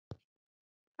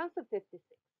Concept 56,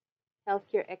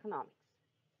 Healthcare Economics.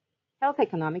 Health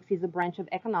economics is a branch of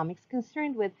economics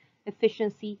concerned with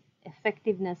efficiency,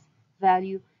 effectiveness,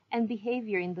 value, and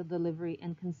behavior in the delivery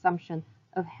and consumption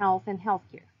of health and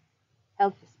healthcare.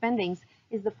 Health spendings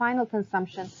is the final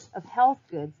consumption of health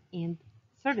goods and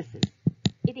services.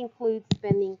 It includes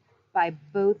spending by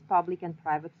both public and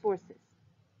private sources.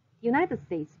 The United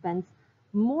States spends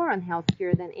more on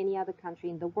healthcare than any other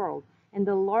country in the world, and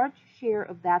a large share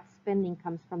of that spending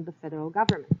comes from the federal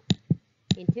government.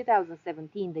 In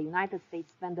 2017, the United States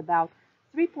spent about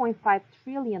 $3.5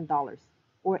 trillion,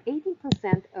 or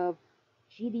 18% of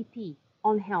GDP,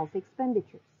 on health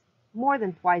expenditures, more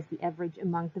than twice the average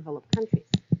among developed countries.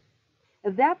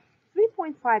 Of that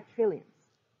 3.5 trillion,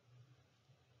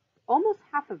 almost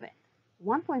half of it,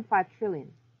 1.5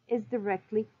 trillion, is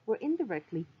directly or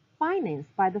indirectly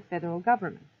financed by the federal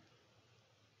government.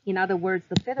 In other words,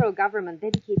 the federal government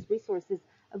dedicates resources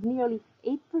of nearly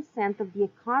 8% of the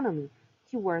economy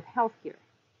toward healthcare.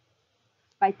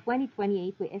 By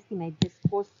 2028, we estimate this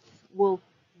cost will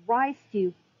rise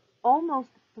to almost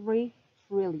 $3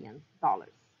 trillion,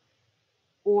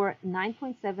 or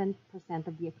 9.7%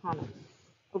 of the economy.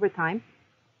 Over time,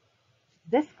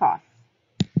 this cost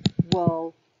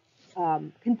will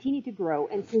continue to grow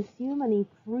and consume an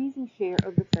increasing share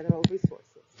of the federal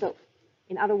resources. So,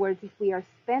 in other words, if we are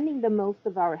spending the most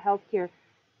of our healthcare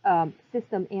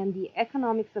system and the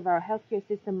economics of our healthcare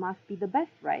system must be the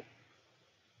best, right?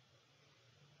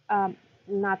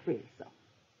 Not really so.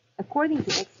 According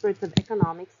to experts of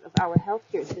economics of our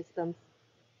healthcare systems,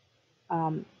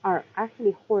 are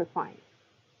actually horrifying.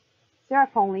 Sarah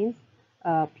Collins,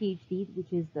 PhD,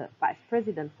 which is the Vice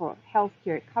President for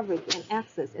Healthcare Coverage and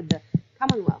Access at the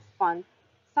Commonwealth Fund,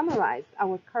 summarized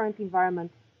our current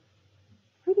environment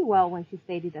pretty well when she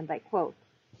stated, and I quote,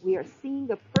 "We are seeing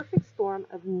a perfect storm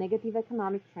of negative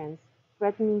economic trends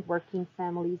threatening working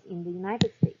families in the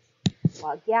United States.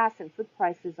 While gas and food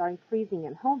prices are increasing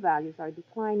and home values are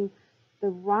declining, the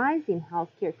rise in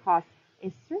healthcare costs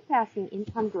is surpassing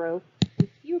income growth, and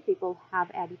few people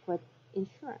have adequate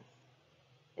insurance.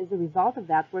 As a result of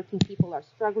that, working people are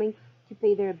struggling to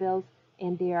pay their bills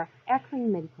and they are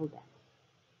accruing medical debt."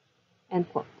 End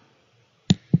quote.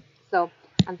 So,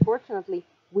 unfortunately,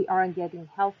 we aren't getting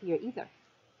healthier either.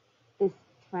 This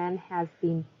trend has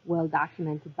been well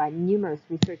documented by numerous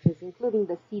researchers, including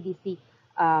the CDC,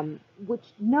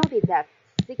 which noted that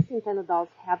 6 in 10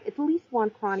 adults have at least one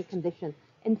chronic condition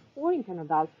and 4 in 10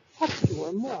 adults have 2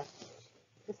 or more.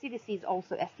 The CDC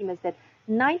also estimates that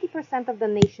 90% of the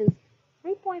nation's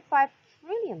 $3.5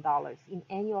 trillion in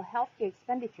annual healthcare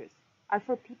expenditures are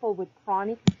for people with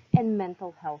chronic and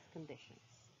mental health conditions.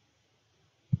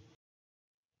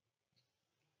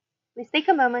 Please take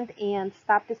a moment and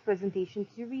stop this presentation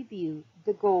to review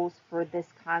the goals for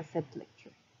this concept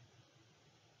lecture.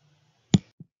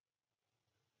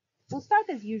 We'll start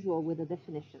as usual with a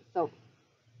definition. So,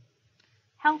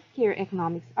 healthcare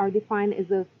economics are defined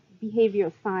as a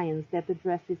behavioral science that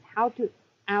addresses how to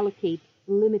allocate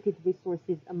limited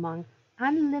resources among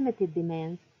unlimited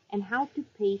demands and how to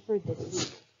pay for these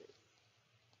resources.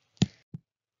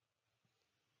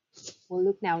 We'll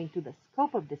look now into the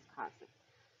scope of this concept.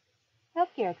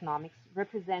 Healthcare economics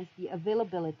represents the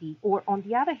availability, or on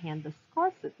the other hand, the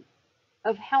scarcity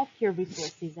of healthcare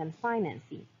resources and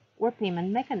financing or payment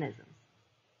mechanisms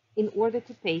in order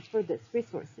to pay for these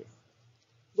resources.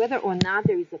 Whether or not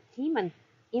there is a payment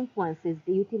influences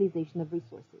the utilization of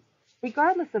resources,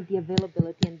 regardless of the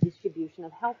availability and distribution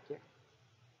of healthcare.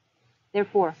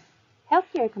 Therefore,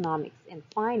 healthcare economics and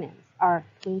finance are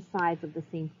twin sides of the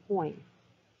same coin.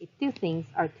 If two things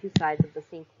are two sides of the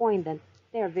same coin, then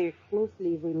they are very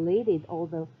closely related,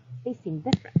 although they seem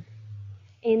different.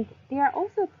 And they are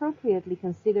also appropriately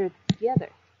considered together.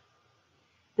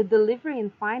 The delivery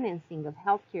and financing of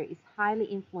healthcare is highly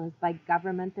influenced by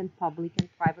government and public and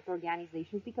private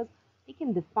organizations because they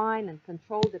can define and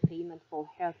control the payment for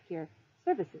healthcare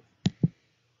services.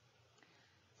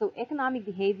 So economic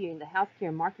behavior in the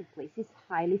healthcare marketplace is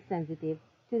highly sensitive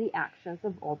to the actions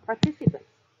of all participants,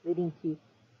 leading to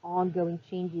ongoing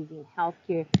changes in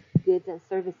healthcare goods and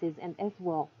services, and as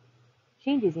well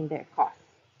changes in their costs.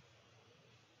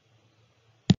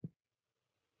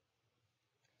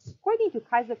 According to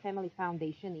Kaiser Family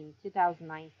Foundation in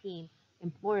 2019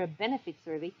 Employer Benefit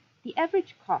Survey, the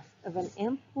average cost of an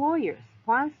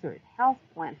employer-sponsored health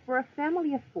plan for a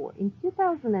family of 4 in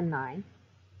 2009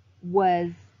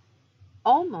 was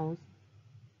almost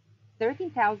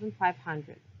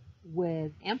 $13,500,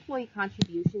 with employee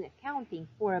contribution accounting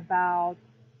for about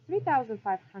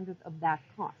 $3,500 of that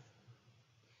cost.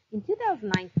 In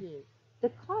 2019, the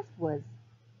cost was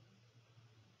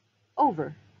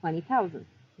over 20,000,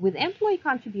 with employee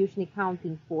contribution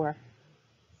accounting for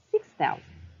 6,000.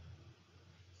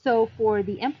 So for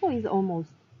the employees, almost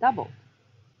doubled.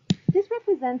 This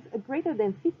represents a greater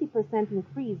than 50%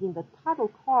 increase in the total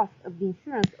cost of the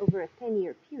insurance over a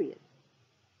 10-year period.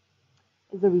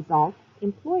 As a result,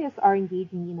 employers are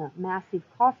engaging in a massive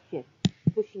cost shift,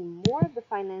 pushing more of the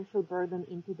financial burden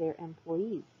into their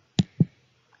employees.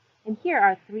 And here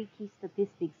are three key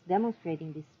statistics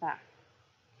demonstrating this fact.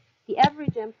 The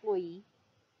average employee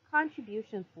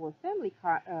contribution for family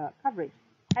coverage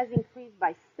has increased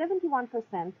by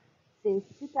 71% since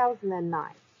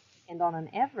 2009. And on an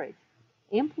average,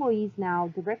 employees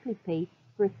now directly pay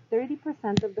for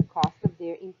 30% of the cost of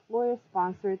their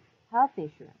employer-sponsored health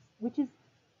insurance, which is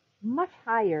much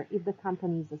higher if the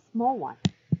company is a small one.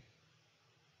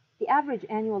 The average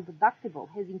annual deductible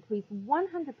has increased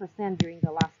 100% during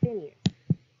the last 10 years.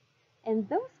 And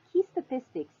those key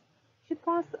statistics should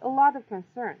cause a lot of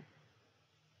concern.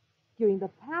 During the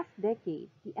past decade,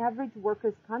 the average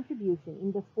worker's contribution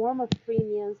in the form of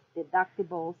premiums,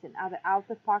 deductibles, and other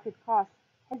out-of-pocket costs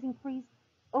has increased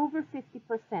over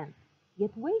 50%,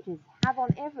 yet wages have on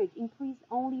average increased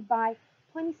only by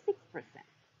 26%.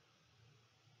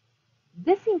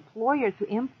 This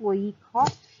employer-to-employee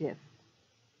cost shift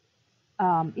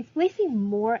is placing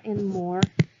more and more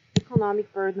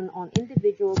economic burden on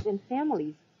individuals and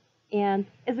families, and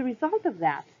as a result of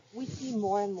that, we see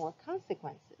more and more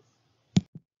consequences.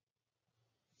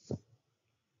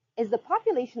 As the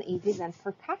population ages and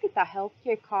per capita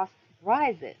healthcare cost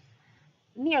rises,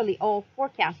 nearly all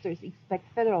forecasters expect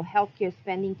federal healthcare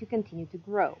spending to continue to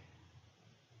grow.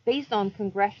 Based on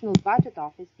Congressional Budget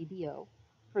Office, CBO,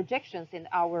 projections and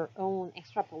our own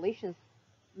extrapolations,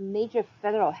 major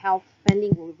federal health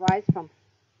spending will rise from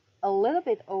a little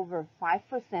bit over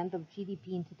 5% of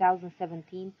GDP in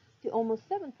 2017 to almost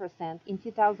 7% in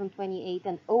 2028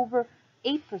 and over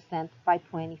 8% by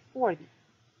 2040.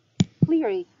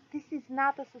 Clearly, this is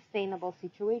not a sustainable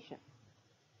situation.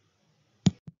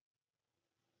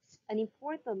 An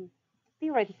important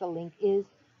theoretical link is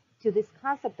to this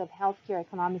concept of healthcare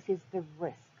economics is the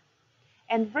risk.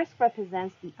 And risk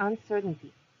represents the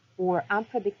uncertainty or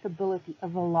unpredictability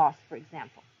of a loss, for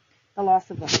example, the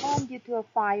loss of a home due to a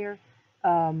fire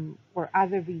or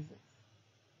other reasons.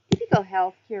 Typical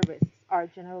healthcare risks are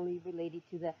generally related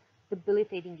to the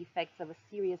debilitating effects of a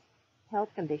serious health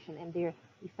condition and their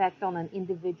effect on an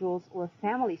individual's or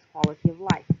family's quality of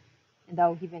life. And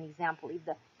I'll give an example. If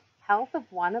the health of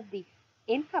one of the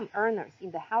income earners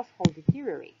in the household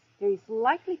deteriorates, there is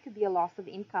likely to be a loss of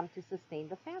income to sustain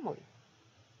the family.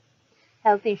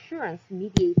 Health insurance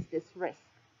mediates this risk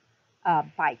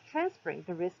by transferring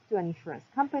the risk to an insurance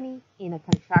company in a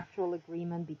contractual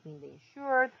agreement between the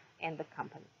insured and the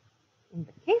company. In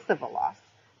the case of a loss,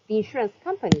 the insurance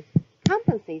company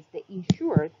compensates the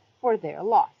insured for their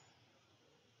loss.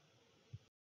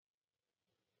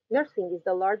 Nursing is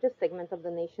the largest segment of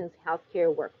the nation's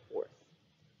healthcare workforce.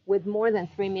 With more than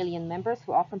 3 million members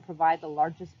who often provide the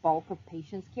largest bulk of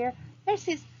patients' care,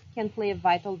 nurses can play a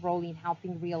vital role in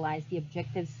helping realize the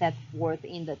objectives set forth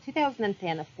in the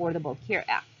 2010 Affordable Care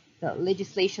Act, the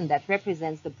legislation that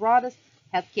represents the broadest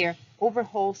healthcare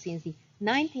overhaul since the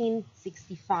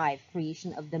 1965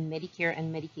 creation of the Medicare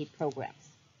and Medicaid programs.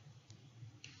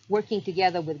 Working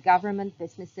together with government,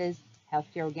 businesses,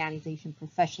 healthcare organizations,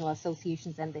 professional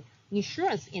associations, and the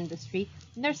insurance industry,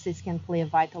 nurses can play a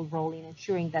vital role in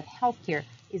ensuring that healthcare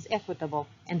is equitable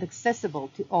and accessible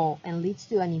to all and leads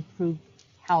to an improved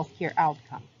healthcare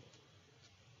outcome.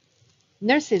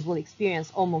 Nurses will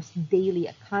experience almost daily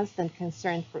a constant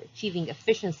concern for achieving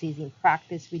efficiencies in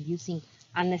practice, reducing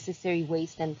unnecessary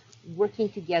waste, and working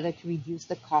together to reduce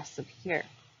the costs of care.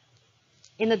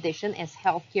 In addition, as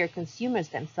healthcare consumers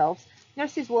themselves,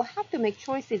 nurses will have to make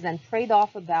choices and trade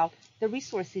off about the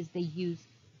resources they use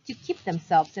to keep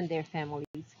themselves and their families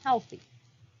healthy.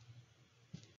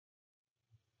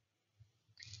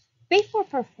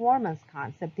 Pay-for-performance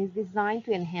concept is designed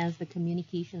to enhance the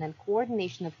communication and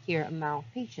coordination of care among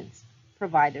patients,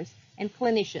 providers, and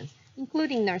clinicians,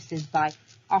 including nurses, by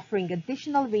offering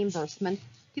additional reimbursement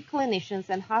to clinicians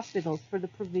and hospitals for the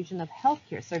provision of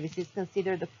healthcare services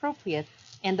considered appropriate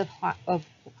and of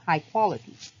high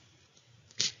quality.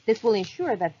 This will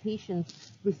ensure that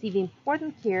patients receive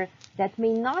important care that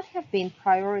may not have been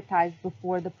prioritized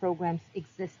before the program's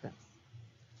existence.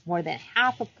 More than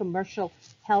half of commercial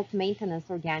health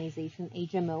maintenance organizations,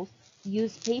 HMOs,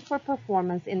 use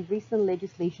pay-for-performance, and recent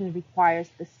legislation requires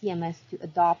the CMS to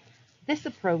adopt this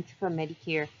approach for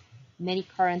Medicare. Many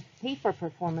current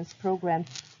pay-for-performance programs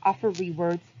offer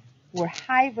rewards for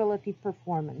high relative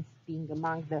performance, being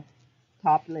among the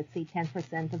top, let's say,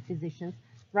 10% of physicians,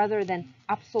 rather than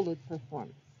absolute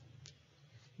performance.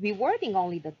 Rewarding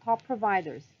only the top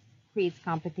providers creates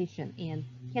competition and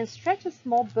can stretch a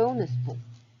small bonus pool.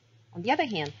 On the other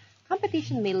hand,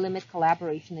 competition may limit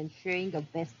collaboration and sharing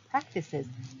of best practices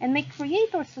and may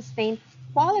create or sustain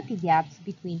quality gaps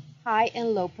between high and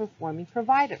low performing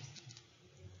providers.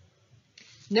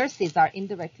 Nurses are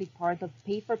indirectly part of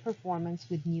pay for performance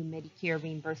with new Medicare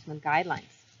reimbursement guidelines.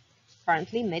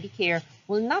 Currently, Medicare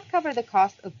will not cover the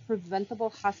cost of preventable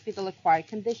hospital-acquired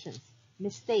conditions,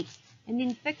 mistakes, and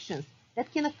infections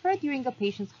that can occur during a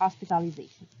patient's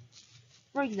hospitalization.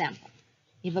 For example,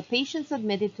 if a patient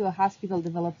admitted to a hospital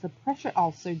develops a pressure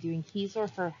ulcer during his or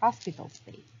her hospital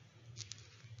stay,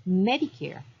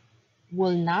 Medicare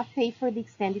will not pay for the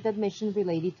extended admission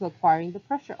related to acquiring the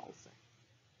pressure ulcer.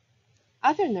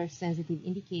 Other nurse-sensitive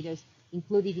indicators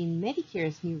included in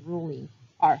Medicare's new ruling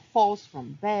are falls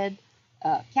from bed,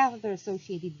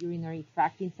 catheter-associated urinary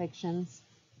tract infections,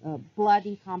 blood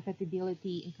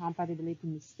incompatibility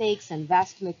mistakes, and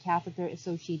vascular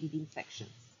catheter-associated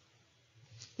infections.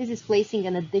 This is placing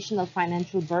an additional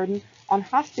financial burden on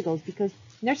hospitals because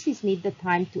nurses need the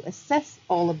time to assess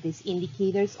all of these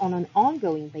indicators on an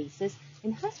ongoing basis,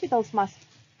 and hospitals must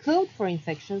code for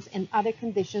infections and other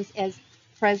conditions as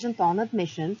present on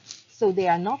admission, so they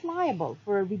are not liable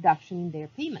for a reduction in their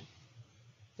payment.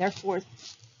 Therefore,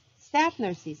 staff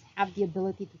nurses have the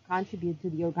ability to contribute to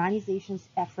the organization's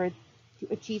effort to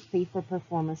achieve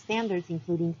pay-for-performance standards,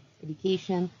 including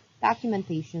education,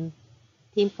 documentation,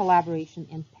 team collaboration,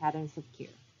 and patterns of care.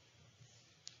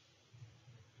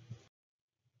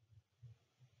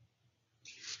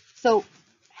 So,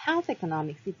 health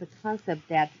economics is a concept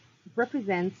that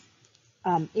represents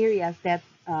areas that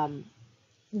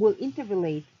will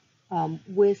interrelate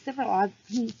with several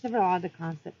other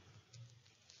concepts.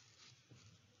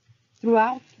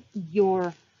 Throughout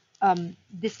your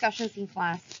discussions in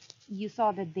class, you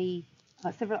saw that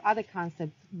several other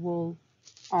concepts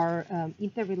are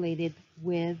interrelated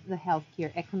with the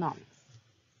healthcare economics.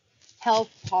 Health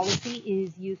policy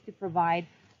is used to provide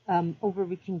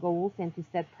overreaching goals and to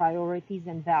set priorities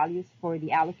and values for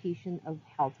the allocation of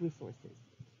health resources.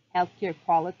 Healthcare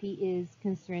quality is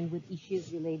concerned with issues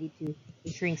related to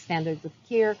ensuring standards of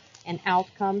care and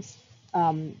outcomes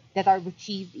that are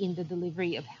achieved in the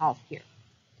delivery of healthcare.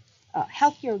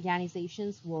 Healthcare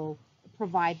organizations will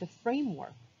provide the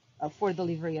framework for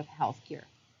delivery of healthcare,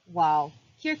 while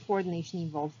care coordination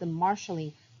involves the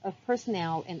marshaling of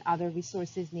personnel and other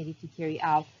resources needed to carry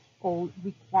out all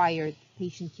required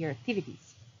patient care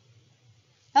activities.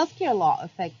 Healthcare law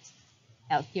affects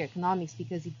healthcare economics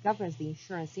because it governs the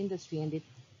insurance industry, and it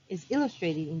is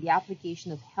illustrated in the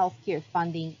application of healthcare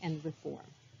funding and reform.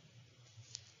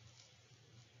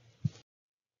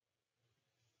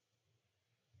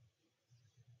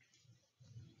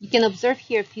 You can observe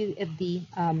here a few of the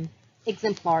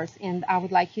exemplars, and I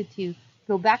would like you to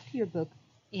go back to your book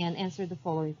and answer the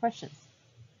following questions.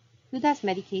 Who does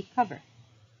Medicaid cover?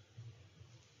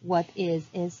 What is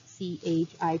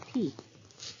SCHIP?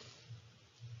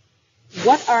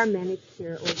 What are managed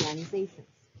care organizations?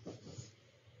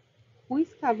 Who is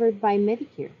covered by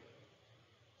Medicare?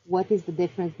 What is the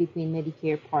difference between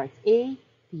Medicare Parts A,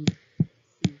 B,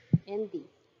 C, and D?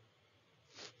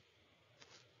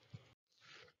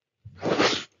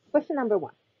 Question number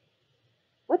 1.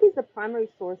 What is the primary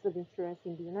source of insurance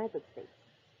in the United States?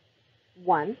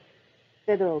 1.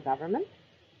 Federal government.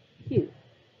 2.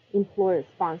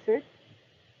 Employer-sponsored.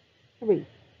 3.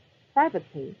 Private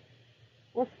pay.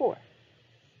 Or 4.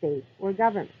 State or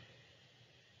government.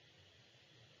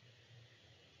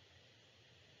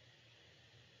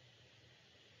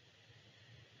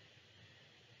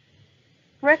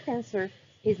 Correct answer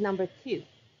is number 2,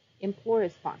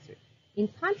 employer-sponsored. In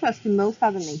contrast to most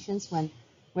other nations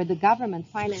where the government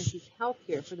finances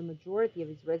healthcare for the majority of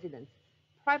its residents,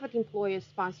 private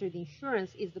employer-sponsored insurance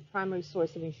is the primary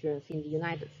source of insurance in the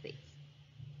United States.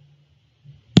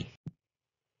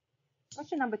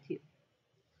 Question number 2.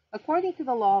 According to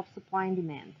the law of supply and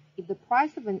demand, if the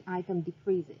price of an item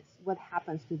decreases, what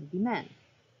happens to the demand?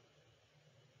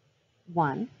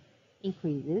 1.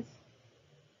 Increases.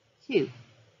 2.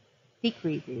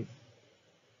 Decreases.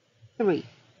 3.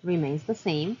 Remains the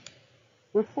same.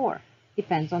 Or 4.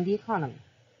 Depends on the economy.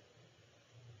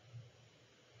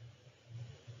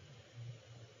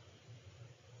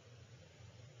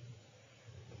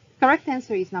 Correct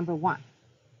answer is number 1.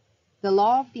 The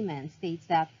law of demand states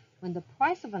that when the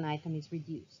price of an item is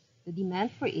reduced, the demand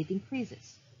for it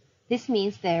increases. This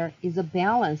means there is a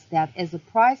balance that as the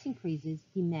price increases,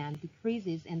 demand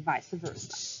decreases and vice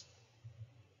versa.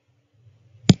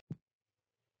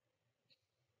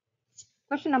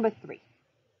 Question number 3.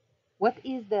 What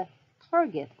is the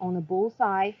target on a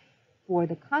bullseye for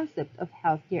the concept of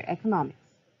healthcare economics?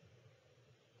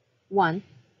 1.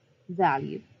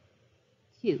 Value.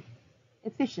 2.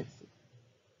 Efficiency.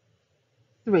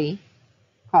 3.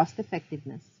 Cost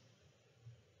effectiveness.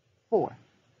 4.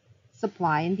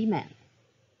 Supply and demand.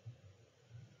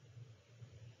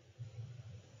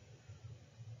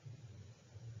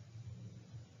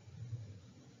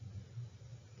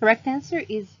 Correct answer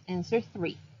is answer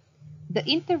 3. The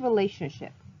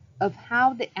interrelationship of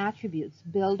how the attributes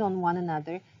build on one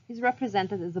another is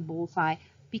represented as a bullseye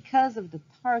because of the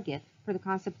target for the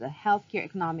concept of healthcare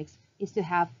economics is to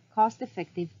have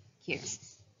cost-effective care.